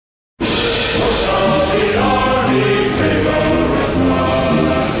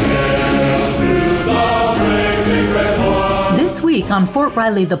week on Fort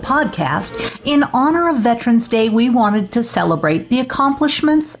Riley the podcast, in honor of Veterans Day, we wanted to celebrate the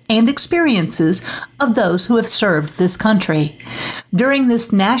accomplishments and experiences of those who have served this country. During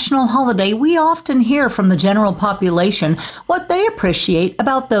this national holiday, we often hear from the general population what they appreciate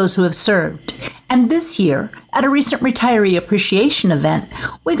about those who have served. And this year, at a recent retiree appreciation event,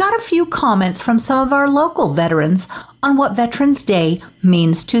 we got a few comments from some of our local veterans on what Veterans Day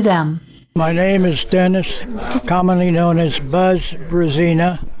means to them. My name is Dennis, commonly known as Buzz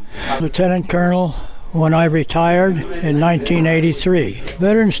Brazina, Lieutenant Colonel when I retired in 1983.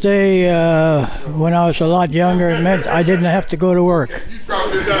 Veterans Day, when I was a lot younger, it meant I didn't have to go to work.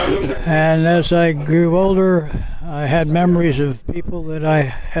 And as I grew older, I had memories of people that I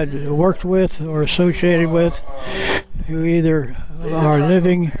had worked with or associated with who either are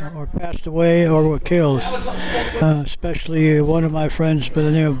living or passed away or were killed. Especially one of my friends by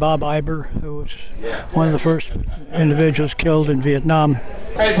the name of Bob Iber, who was one of the first individuals killed in Vietnam.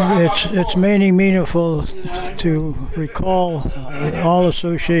 It's mainly meaningful to recall all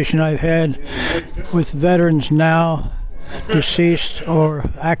association I've had with veterans now, deceased or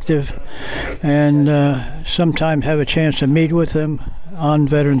active, and sometimes have a chance to meet with them on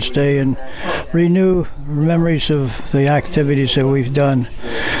Veterans Day and renew memories of the activities that we've done.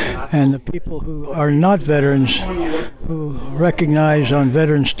 And the people who are not veterans, who recognize on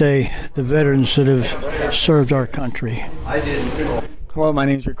Veterans Day the veterans that have served our country. Hello, my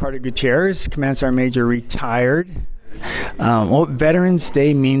name is Ricardo Gutierrez, Command Sergeant Major, retired. What Veterans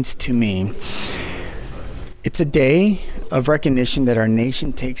Day means to me, it's a day of recognition that our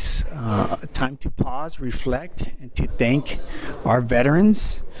nation takes time to pause, reflect, and to thank our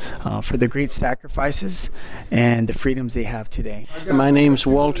veterans for the great sacrifices and the freedoms they have today. My name's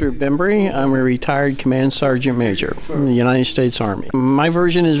Walter Bembry. I'm a retired Command Sergeant Major from the United States Army. My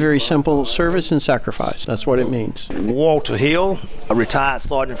version is very simple: service and sacrifice. That's what it means. Walter Hill, a retired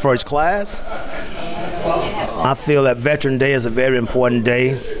Sergeant First Class. I feel that Veteran Day is a very important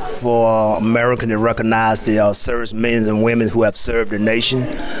day for America to recognize the servicemen and women who have served the nation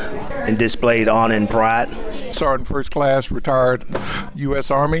and displayed honor and pride. Sergeant First Class, retired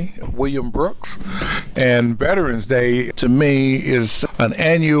U.S. Army, William Brooks. And Veterans Day, to me, is an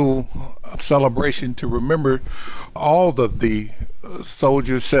annual celebration to remember all of the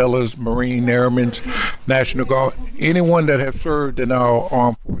soldiers, sailors, Marine, Airmen, National Guard, anyone that have served in our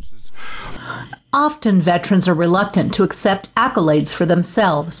armed forces. Often veterans are reluctant to accept accolades for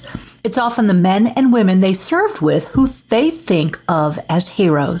themselves. It's often the men and women they served with who they think of as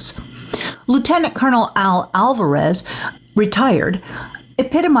heroes. Lieutenant Colonel Al Alvarez, retired,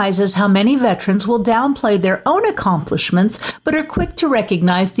 epitomizes how many veterans will downplay their own accomplishments but are quick to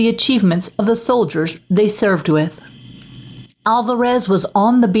recognize the achievements of the soldiers they served with. Alvarez was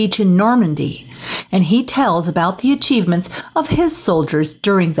on the beach in Normandy, and he tells about the achievements of his soldiers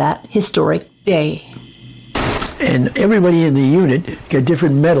during that historic day. And everybody in the unit got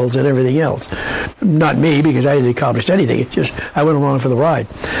different medals and everything else. Not me, because I didn't accomplish anything. It's just I went along for the ride.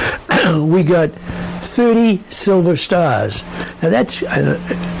 We got 30 silver stars. Now that's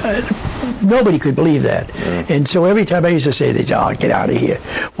nobody could believe that. Yeah. And so every time I used to say this, "Oh, get out of here."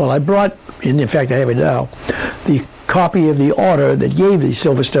 Well, I brought, and in fact I have it now, the copy of the order that gave the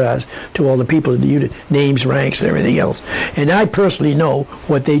silver stars to all the people in the unit, names, ranks, and everything else. And I personally know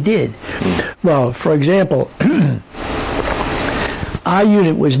what they did. Well, for example, our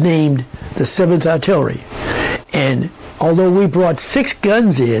unit was named the 7th Artillery. And although we brought 6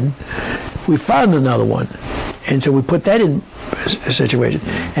 guns in, we found another one. And so we put that in a situation.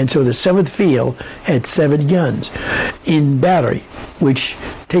 And so the 7th Field had 7 guns in battery, which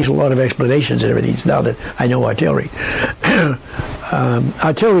takes a lot of explanations and everything now that I know artillery.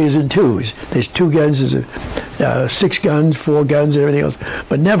 Artillery is in twos. There's 2 guns, there's 6 guns, 4 guns, and everything else,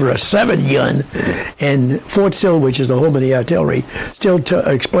 but never a 7 gun. And Fort Sill, which is the home of the artillery, still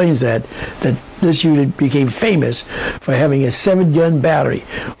explains that this unit became famous for having a 7-gun battery.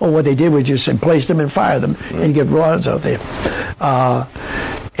 Well, what they did was just place them and fire them and get rods out there.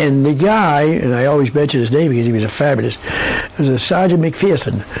 And the guy, and I always mention his name because he was a fabulous, was a Sergeant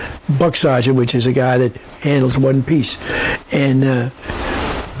McPherson, Buck Sergeant, which is a guy that handles one piece. And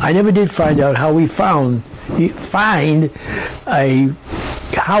I never did find out how we find a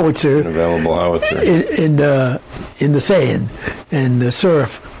howitzer, an available howitzer in the sand and the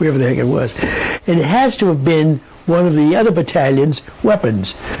surf, wherever the heck it was. And it has to have been one of the other battalion's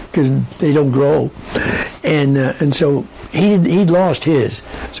weapons because they don't grow. And so he'd lost his.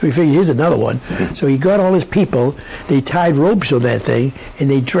 So he figured, here's another one. So he got all his people, they tied ropes on that thing, and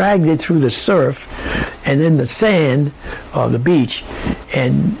they dragged it through the surf and then the sand of the beach.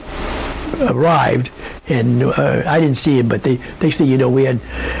 And arrived, and I didn't see him, but next thing you know,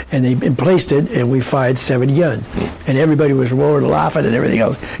 they placed it, and we fired 7 guns, and everybody was roaring, laughing, and everything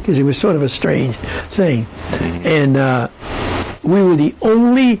else, because it was sort of a strange thing, and we were the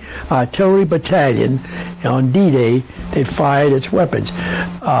only artillery battalion on D-Day that fired its weapons,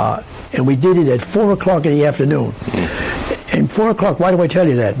 and we did it at 4 o'clock in the afternoon. And 4 o'clock, why do I tell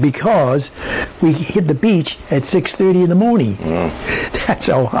you that? Because we hit the beach at 6:30 in the morning. That's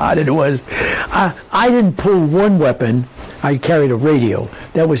how hard it was. I didn't pull one weapon. I carried a radio.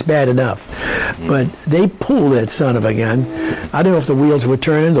 That was bad enough. But they pulled that son of a gun. I don't know if the wheels were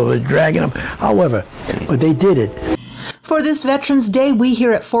turning or they were dragging them. However, but they did it. For this Veterans Day, we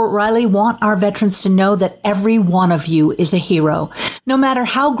here at Fort Riley want our veterans to know that every one of you is a hero, no matter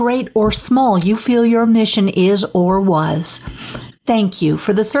how great or small you feel your mission is or was. Thank you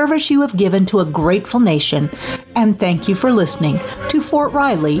for the service you have given to a grateful nation, and thank you for listening to Fort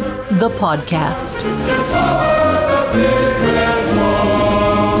Riley, the podcast.